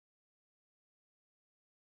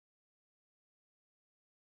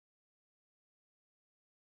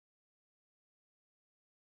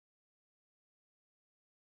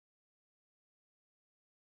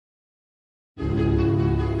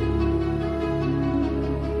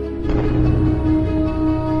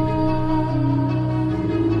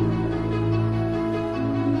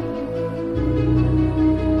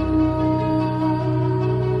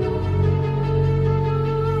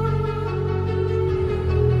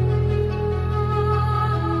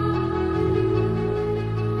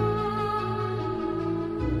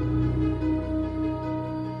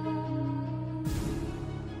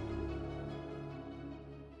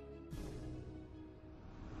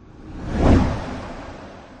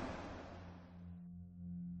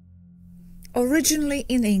Originally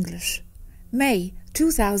in English, May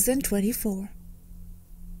 2024.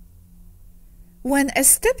 When a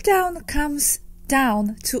step-down comes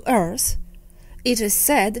down to Earth, it is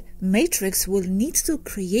said Matrix will need to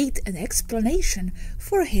create an explanation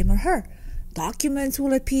for him or her. Documents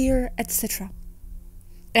will appear, etc.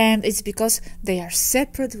 And it's because they are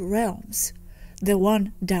separate realms. The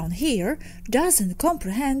one down here doesn't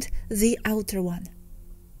comprehend the outer one.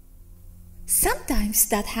 Sometimes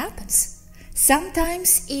that happens.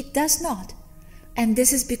 Sometimes it does not. And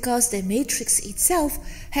this is because the matrix itself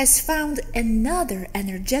has found another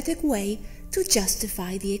energetic way to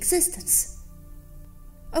justify the existence.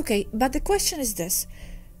 Okay, but the question is this.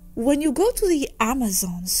 When you go to the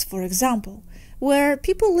Amazons, for example, where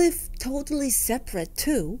people live totally separate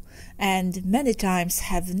too, and many times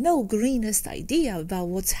have no greenest idea about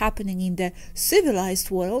what's happening in the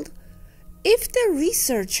civilized world, if the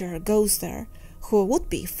researcher goes there, who would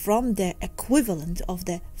be from the equivalent of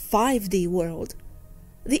the 5D world,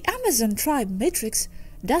 the Amazon tribe matrix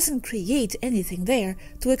doesn't create anything there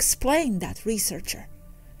to explain that researcher.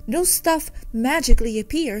 No stuff magically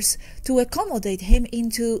appears to accommodate him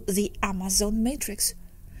into the Amazon matrix.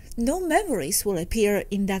 No memories will appear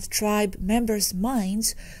in that tribe member's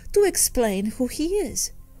minds to explain who he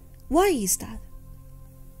is. Why is that?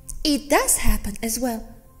 It does happen as well.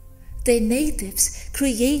 The natives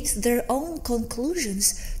create their own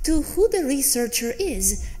conclusions to who the researcher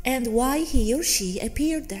is and why he or she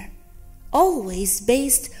appeared there, always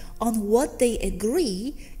based on what they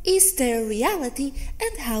agree is their reality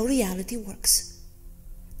and how reality works.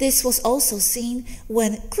 This was also seen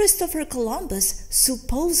when Christopher Columbus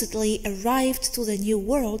supposedly arrived to the New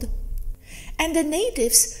World, and the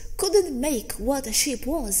natives couldn't make what a ship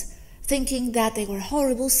was, thinking that they were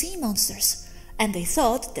horrible sea monsters, and they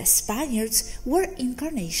thought the Spaniards were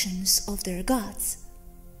incarnations of their gods.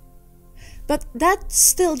 But that's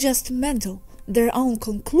still just mental, their own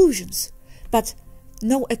conclusions, but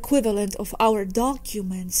no equivalent of our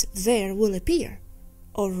documents there will appear.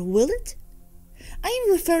 Or will it? I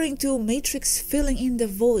am referring to matrix filling in the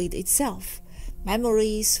void itself,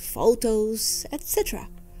 memories, photos, etc.,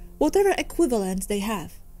 whatever equivalent they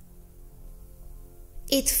have.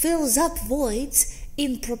 It fills up voids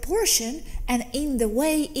in proportion and in the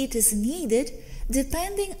way it is needed,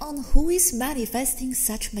 depending on who is manifesting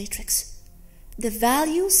such matrix, the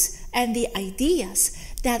values and the ideas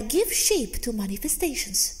that give shape to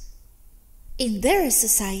manifestations. In their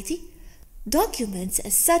society, documents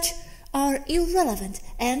as such are irrelevant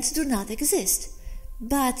and do not exist,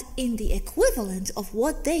 but in the equivalent of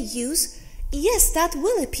what they use, yes, that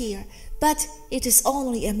will appear, but it is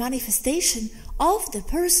only a manifestation of the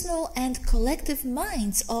personal and collective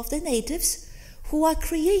minds of the natives who are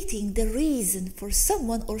creating the reason for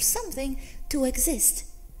someone or something to exist.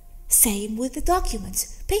 Same with the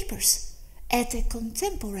documents, papers, at a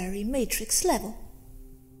contemporary matrix level.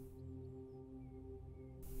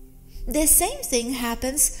 The same thing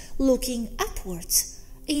happens looking upwards,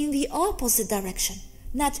 in the opposite direction,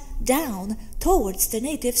 not down towards the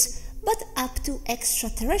natives, but up to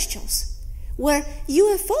extraterrestrials, where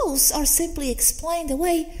UFOs are simply explained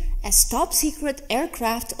away as top-secret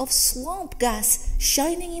aircraft of swamp gas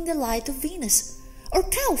shining in the light of Venus, or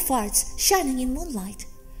cow farts shining in moonlight,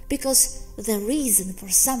 because the reason for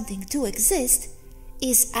something to exist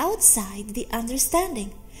is outside the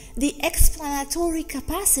understanding, the explanatory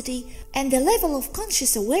capacity, and the level of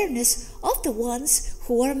conscious awareness of the ones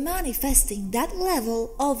who are manifesting that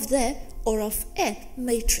level of the or of a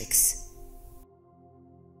matrix.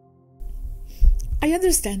 I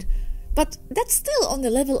understand, but that's still on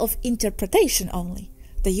the level of interpretation only.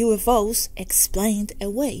 The UFOs explained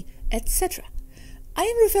away, etc. I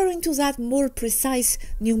am referring to that more precise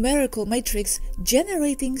numerical matrix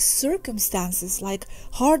generating circumstances like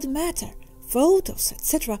hard matter, photos,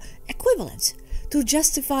 etc., equivalent to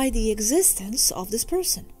justify the existence of this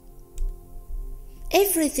person.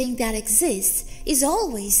 Everything that exists is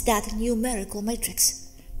always that numerical matrix.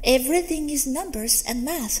 Everything is numbers and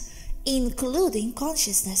math, including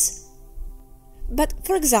consciousness. But,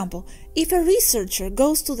 for example, if a researcher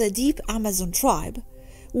goes to the deep Amazon tribe,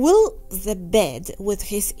 will the bed with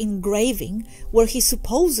his engraving where he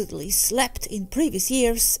supposedly slept in previous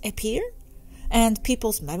years appear? And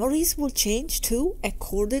people's memories will change too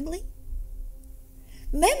accordingly?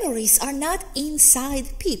 Memories are not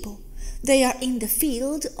inside people. They are in the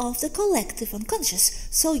field of the collective unconscious.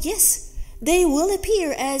 So yes, they will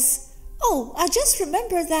appear as, oh, I just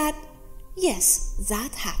remember that. Yes,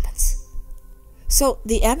 that happens. So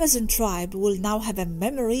the Amazon tribe will now have a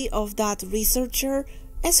memory of that researcher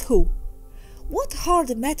as who? what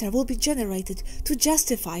hard matter will be generated to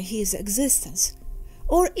justify his existence?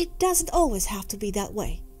 Or it doesn't always have to be that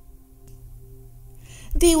way.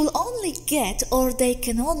 They will only get, or they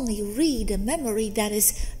can only read, a memory that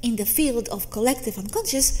is in the field of collective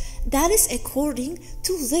unconscious, that is according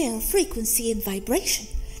to their frequency and vibration.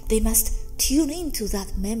 They must tune into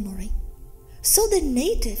that memory. So the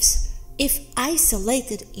natives, if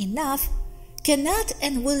isolated enough, cannot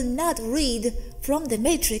and will not read from the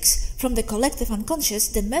matrix, from the collective unconscious,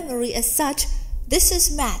 the memory as such. This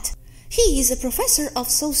is Matt. He is a professor of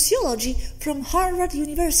sociology from Harvard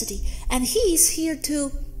University, and he is here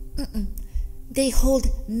to... They hold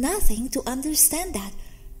nothing to understand that,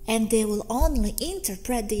 and they will only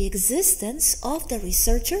interpret the existence of the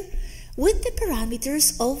researcher with the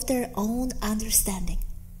parameters of their own understanding.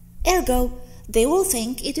 Ergo, they will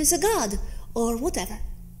think it is a god, or whatever.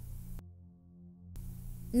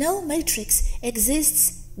 No matrix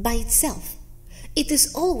exists by itself. It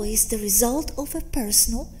is always the result of a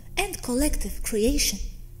personal and collective creation,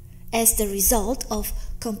 as the result of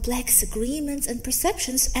complex agreements and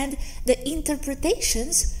perceptions and the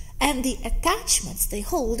interpretations and the attachments they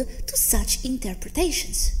hold to such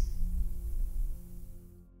interpretations.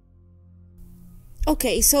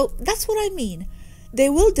 Okay, so that's what I mean. They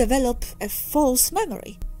will develop a false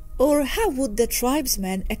memory. Or how would the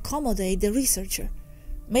tribesmen accommodate the researcher?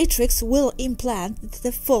 Matrix will implant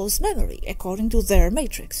the false memory according to their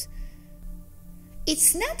matrix.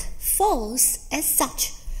 It's not false as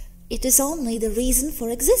such. It is only the reason for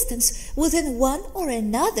existence within one or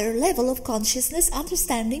another level of consciousness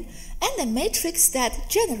understanding, and the matrix that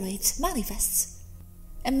generates manifests.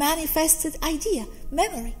 A manifested idea,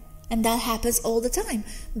 memory, and that happens all the time,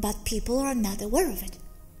 but people are not aware of it.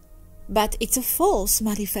 But it's a false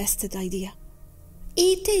manifested idea.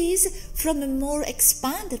 It is from a more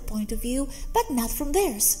expanded point of view, but not from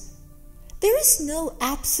theirs. There is no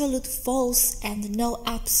absolute false and no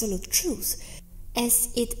absolute truth,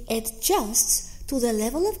 as it adjusts to the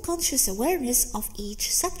level of conscious awareness of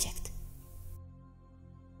each subject.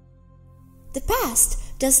 The past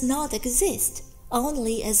does not exist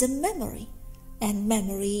only as a memory, and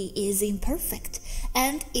memory is imperfect,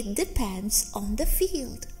 and it depends on the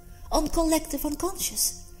field, on collective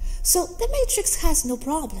unconscious. So the matrix has no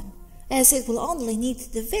problem, as it will only need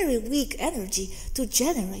the very weak energy to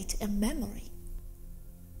generate a memory.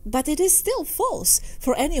 But it is still false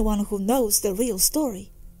for anyone who knows the real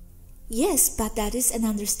story. Yes, but that is an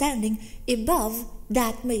understanding above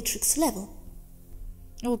that matrix level.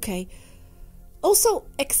 Okay. Also,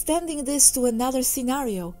 extending this to another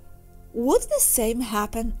scenario, would the same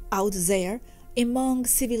happen out there among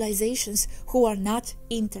civilizations who are not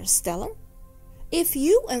interstellar? If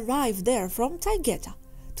you arrive there from Taygeta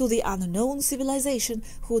to the unknown civilization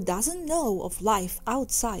who doesn't know of life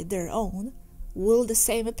outside their own, will the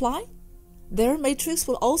same apply? Their matrix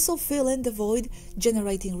will also fill in the void,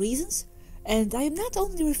 generating reasons, and I am not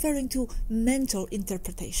only referring to mental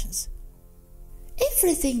interpretations.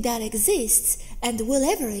 Everything that exists and will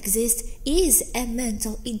ever exist is a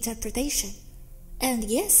mental interpretation. And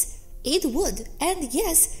yes, it would, and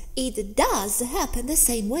yes, it does happen the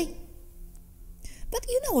same way. But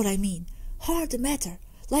you know what I mean, hard matter,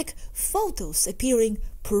 like photos appearing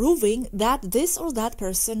proving that this or that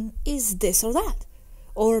person is this or that,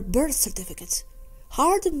 or birth certificates.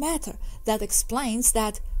 Hard matter that explains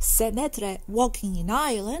that Senetre walking in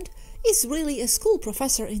Ireland is really a school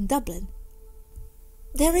professor in Dublin.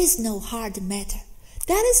 There is no hard matter.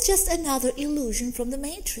 That is just another illusion from the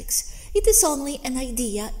matrix. It is only an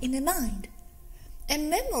idea in a mind. A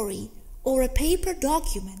memory or a paper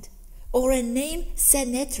document or a name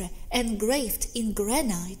Senetre engraved in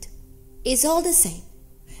granite is all the same.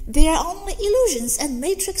 They are only illusions and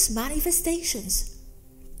matrix manifestations.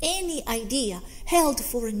 Any idea held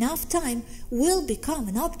for enough time will become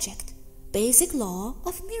an object. Basic law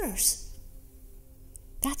of mirrors.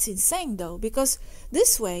 That's insane though, because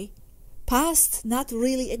this way, past not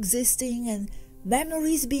really existing and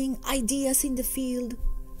memories being ideas in the field.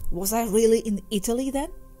 Was I really in Italy then?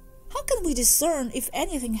 How can we discern if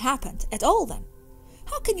anything happened at all then?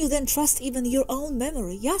 How can you then trust even your own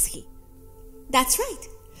memory, Yazhi? That's right.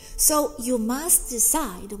 So you must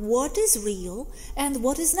decide what is real and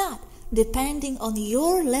what is not, depending on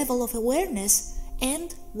your level of awareness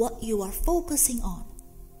and what you are focusing on.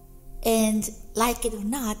 And like it or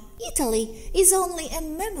not, Italy is only a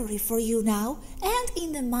memory for you now and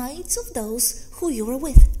in the minds of those who you were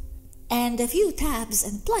with. And a few tabs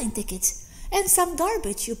and plane tickets and some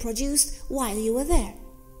garbage you produced while you were there.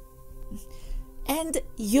 And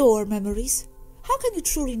your memories? How can you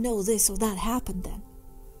truly know this or that happened then?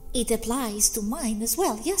 It applies to mine as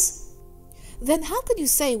well, yes. then how can you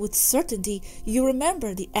say with certainty you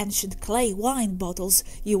remember the ancient clay wine bottles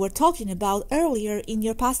you were talking about earlier in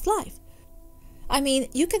your past life? I mean,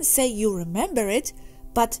 you can say you remember it,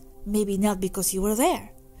 but maybe not because you were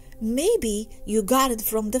there. Maybe you got it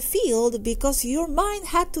from the field because your mind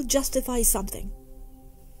had to justify something.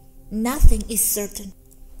 Nothing is certain.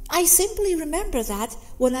 I simply remember that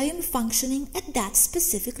when I am functioning at that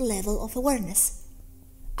specific level of awareness.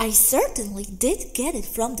 I certainly did get it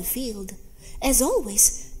from the field, as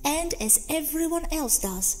always, and as everyone else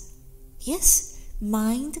does. Yes,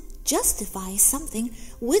 mind justifies something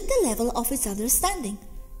with the level of its understanding,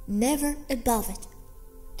 never above it.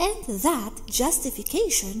 And that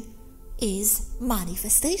justification is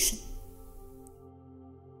manifestation.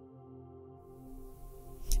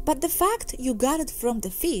 But the fact you got it from the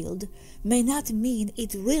field may not mean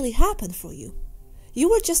it really happened for you. You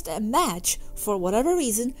were just a match, for whatever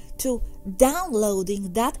reason, to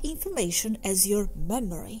downloading that information as your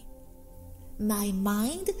memory. My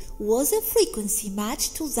mind was a frequency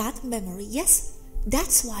match to that memory. Yes,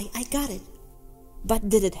 that's why I got it. But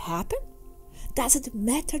did it happen? Does it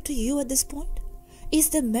matter to you at this point? Is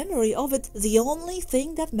the memory of it the only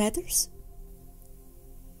thing that matters?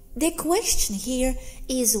 The question here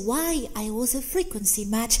is why I was a frequency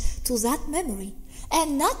match to that memory,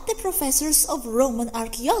 and not the professors of Roman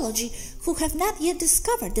archaeology who have not yet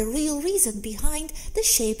discovered the real reason behind the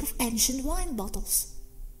shape of ancient wine bottles.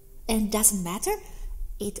 And doesn't matter,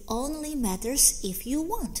 it only matters if you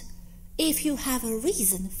want, if you have a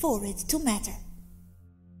reason for it to matter.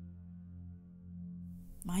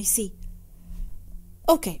 I see.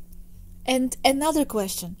 Okay, and another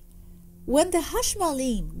question. When the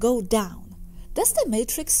Hashmalim go down, does the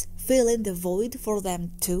matrix fill in the void for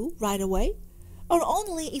them too right away, or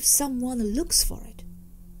only if someone looks for it?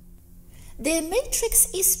 The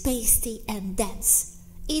matrix is pasty and dense.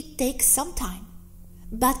 It takes some time,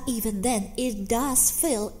 but even then it does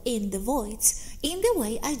fill in the voids in the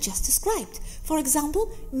way I just described. For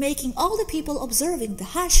example, making all the people observing the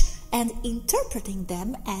Hash and interpreting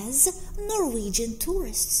them as Norwegian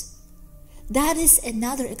tourists. That is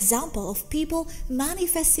another example of people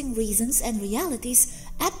manifesting reasons and realities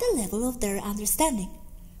at the level of their understanding,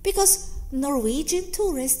 because Norwegian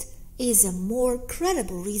tourist is a more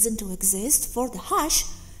credible reason to exist for the Hash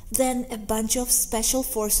than a bunch of Special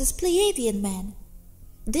Forces Pleiadian men.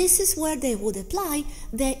 This is where they would apply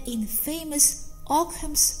the infamous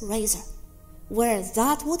Occam's razor, where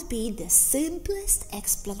that would be the simplest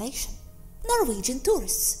explanation. Norwegian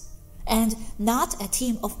tourists, and not a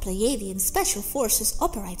team of Pleiadian Special Forces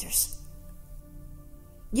operators.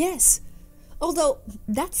 Yes, although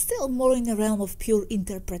that's still more in the realm of pure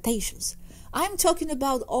interpretations. I'm talking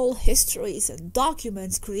about all histories and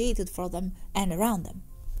documents created for them and around them.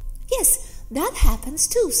 Yes, that happens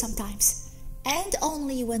too sometimes, and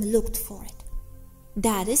only when looked for it.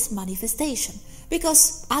 That is manifestation,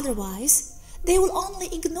 because otherwise they will only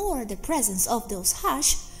ignore the presence of those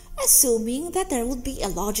Hash, assuming that there would be a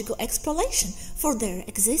logical explanation for their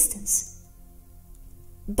existence.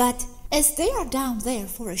 But as they are down there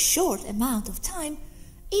for a short amount of time,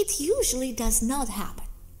 it usually does not happen.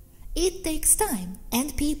 It takes time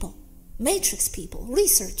and people, matrix people,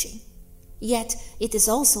 researching. Yet it is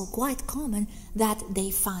also quite common that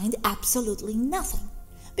they find absolutely nothing,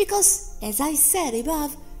 because, as I said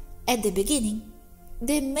above, at the beginning,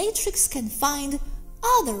 the matrix can find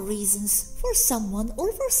other reasons for someone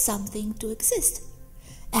or for something to exist,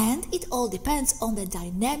 and it all depends on the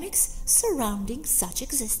dynamics surrounding such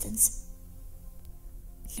existence.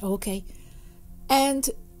 Okay, and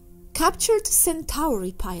captured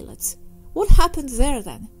Centauri pilots, what happened there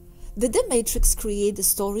then? Did the matrix create the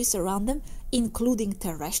stories around them, including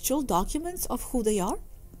terrestrial documents of who they are?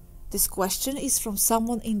 This question is from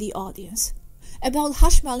someone in the audience. About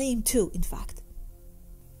Hashmalim too, in fact.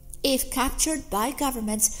 If captured by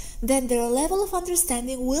governments, then their level of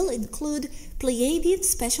understanding will include Pleiadian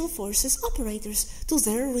Special Forces operators to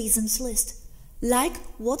their reasons list, like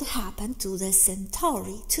what happened to the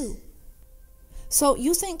Centauri too. So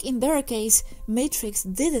you think in their case, Matrix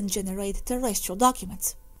didn't generate terrestrial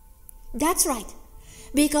documents? That's right,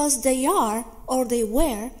 because they are, or they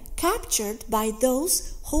were, captured by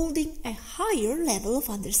those holding a higher level of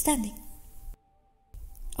understanding.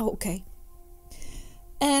 Okay.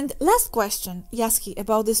 And last question, Yazhi,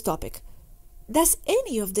 about this topic. Does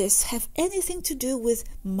any of this have anything to do with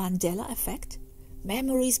Mandela effect?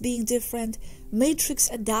 Memories being different, matrix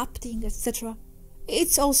adapting, etc.?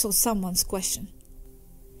 It's also someone's question.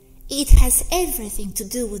 It has everything to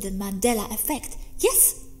do with the Mandela effect,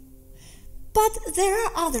 yes. But there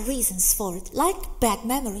are other reasons for it, like bad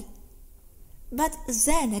memory. But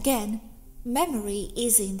then again, Memory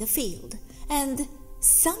is in the field, and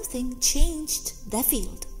something changed the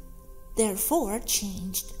field, therefore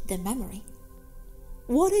changed the memory.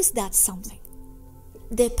 What is that something?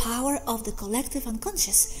 The power of the collective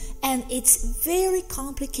unconscious and its very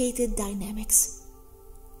complicated dynamics.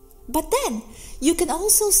 But then, you can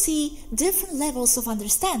also see different levels of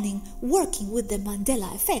understanding working with the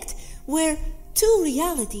Mandela effect, where two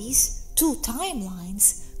realities, two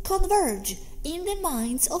timelines, converge in the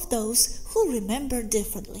minds of those who remember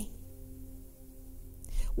differently.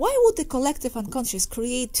 Why would the collective unconscious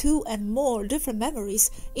create two and more different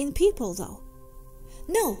memories in people, though?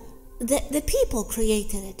 No, the people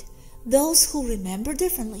created it, those who remember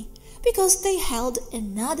differently, because they held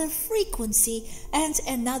another frequency and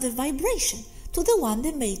another vibration to the one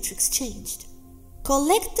the matrix changed.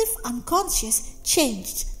 Collective unconscious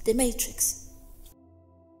changed the matrix.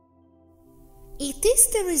 It is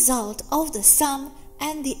the result of the sum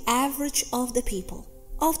and the average of the people,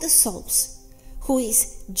 of the souls, who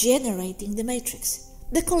is generating the matrix,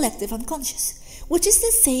 the collective unconscious, which is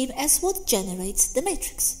the same as what generates the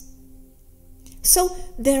matrix. So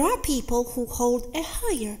there are people who hold a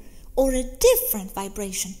higher or a different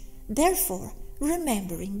vibration, therefore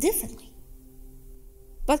remembering differently.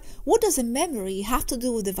 But what does a memory have to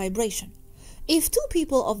do with the vibration? If two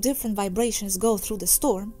people of different vibrations go through the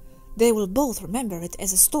storm, they will both remember it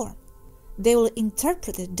as a storm. They will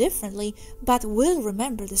interpret it differently, but will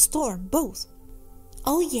remember the storm both.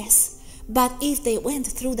 Oh yes, but if they went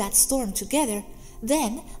through that storm together,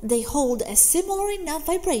 then they hold a similar enough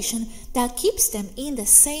vibration that keeps them in the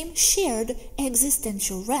same shared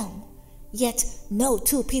existential realm. Yet no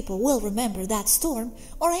two people will remember that storm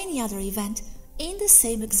or any other event in the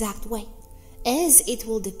same exact way, as it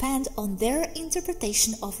will depend on their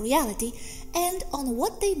interpretation of reality and on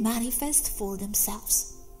what they manifest for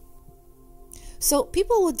themselves. So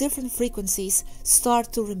people with different frequencies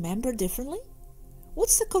start to remember differently?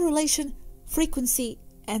 What's the correlation frequency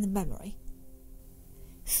and memory?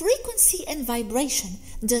 Frequency and vibration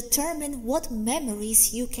determine what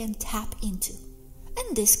memories you can tap into.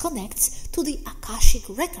 And this connects to the Akashic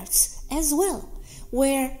records as well,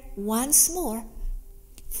 where, once more,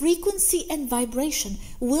 frequency and vibration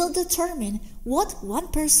will determine what one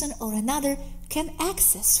person or another can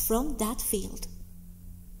access from that field.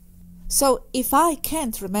 So if I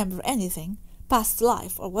can't remember anything, past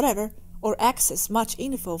life or whatever, or access much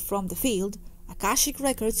info from the field, Akashic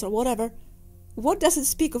records or whatever, what does it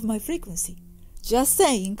speak of my frequency? Just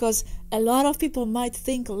saying, because a lot of people might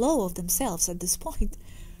think low of themselves at this point.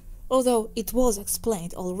 Although it was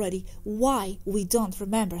explained already why we don't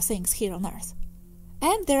remember things here on Earth.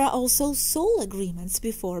 And there are also soul agreements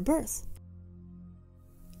before birth.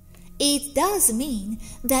 It does mean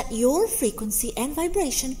that your frequency and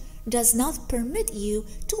vibration does not permit you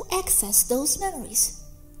to access those memories.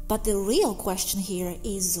 But the real question here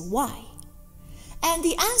is why? And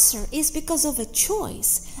the answer is because of a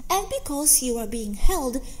choice and because you are being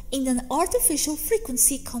held in an artificial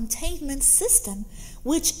frequency containment system,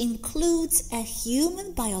 which includes a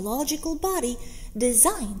human biological body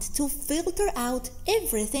designed to filter out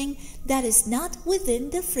everything that is not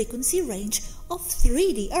within the frequency range of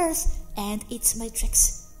 3D Earth and its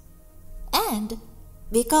matrix. And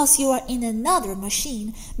because you are in another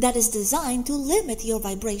machine that is designed to limit your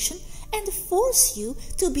vibration and force you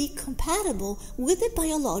to be compatible with the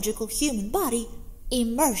biological human body,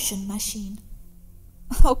 immersion machine.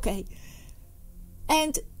 Okay.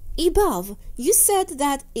 And above, you said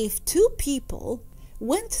that if two people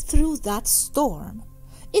went through that storm,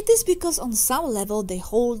 it is because on some level they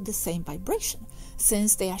hold the same vibration,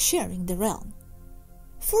 since they are sharing the realm.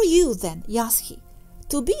 For you then, Yazhi,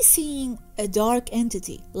 to be seeing a dark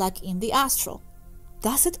entity like in the astral,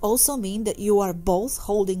 does it also mean that you are both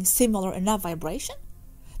holding similar enough vibration?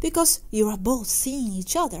 Because you are both seeing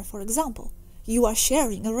each other, for example. You are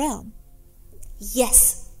sharing a realm.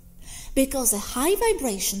 Yes, because a high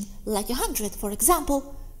vibration, like 100 for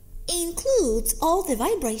example, includes all the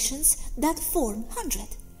vibrations that form 100.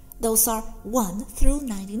 Those are 1 through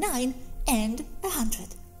 99 and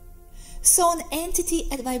 100. So an entity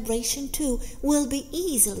at vibration 2 will be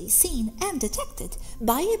easily seen and detected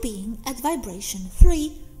by a being at vibration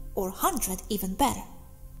 3 or 100 even better.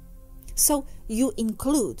 So you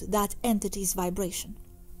include that entity's vibration.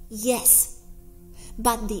 Yes,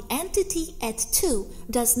 but the entity at 2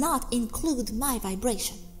 does not include my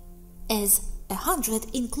vibration, as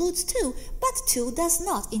 100 includes 2, but 2 does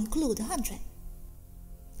not include 100.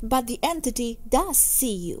 But the entity does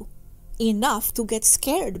see you, enough to get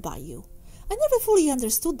scared by you. I never fully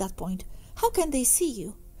understood that point. How can they see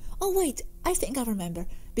you? Oh wait, I think I remember.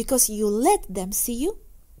 Because you let them see you?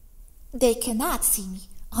 They cannot see me,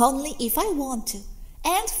 only if I want to,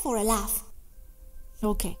 and for a laugh.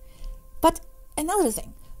 Okay, but another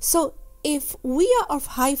thing. So if we are of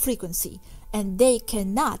high frequency and they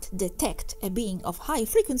cannot detect a being of high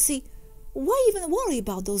frequency, why even worry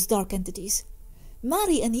about those dark entities?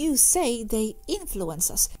 Mari and you say they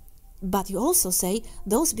influence us, but you also say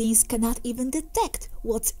those beings cannot even detect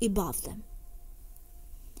what's above them.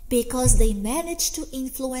 Because they manage to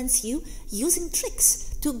influence you using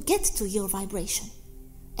tricks to get to your vibration.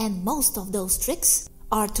 And most of those tricks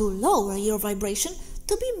are to lower your vibration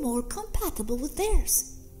to be more compatible with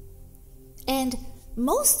theirs. And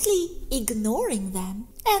mostly ignoring them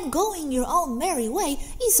and going your own merry way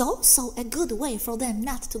is also a good way for them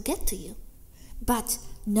not to get to you. But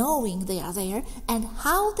knowing they are there and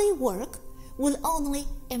how they work will only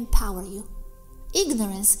empower you.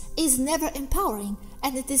 Ignorance is never empowering,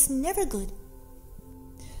 and it is never good.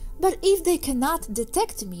 But if they cannot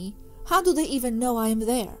detect me, how do they even know I am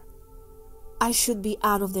there? I should be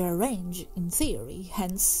out of their range, in theory,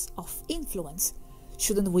 hence of influence.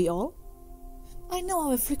 Shouldn't we all? I know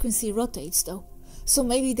our frequency rotates, though, so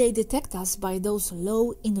maybe they detect us by those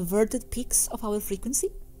low inverted peaks of our frequency?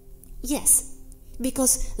 Yes,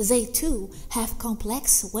 because they too have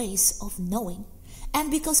complex ways of knowing. And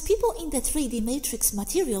because people in the 3D matrix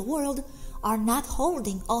material world are not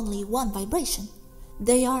holding only one vibration,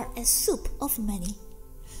 they are a soup of many.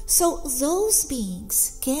 So those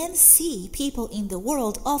beings can see people in the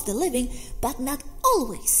world of the living, but not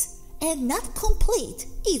always, and not complete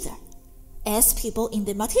either, as people in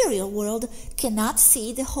the material world cannot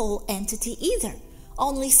see the whole entity either,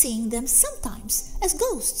 only seeing them sometimes as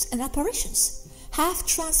ghosts and apparitions, half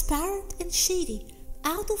transparent and shady,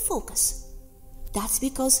 out of focus. That's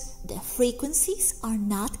because the frequencies are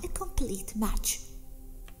not a complete match.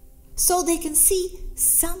 So they can see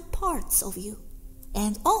some parts of you,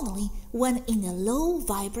 and only when in a low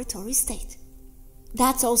vibratory state.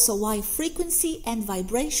 That's also why frequency and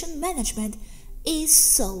vibration management is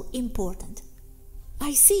so important.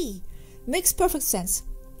 I see. Makes perfect sense.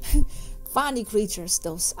 Funny creatures,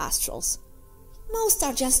 those astrals. Most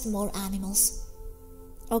are just more animals.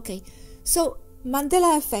 Okay, so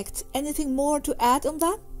Mandela effect, anything more to add on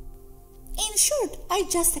that? In short, I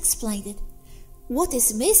just explained it. What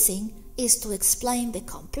is missing is to explain the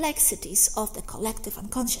complexities of the collective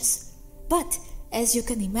unconscious. But, as you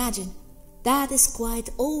can imagine, that is quite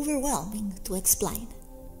overwhelming to explain.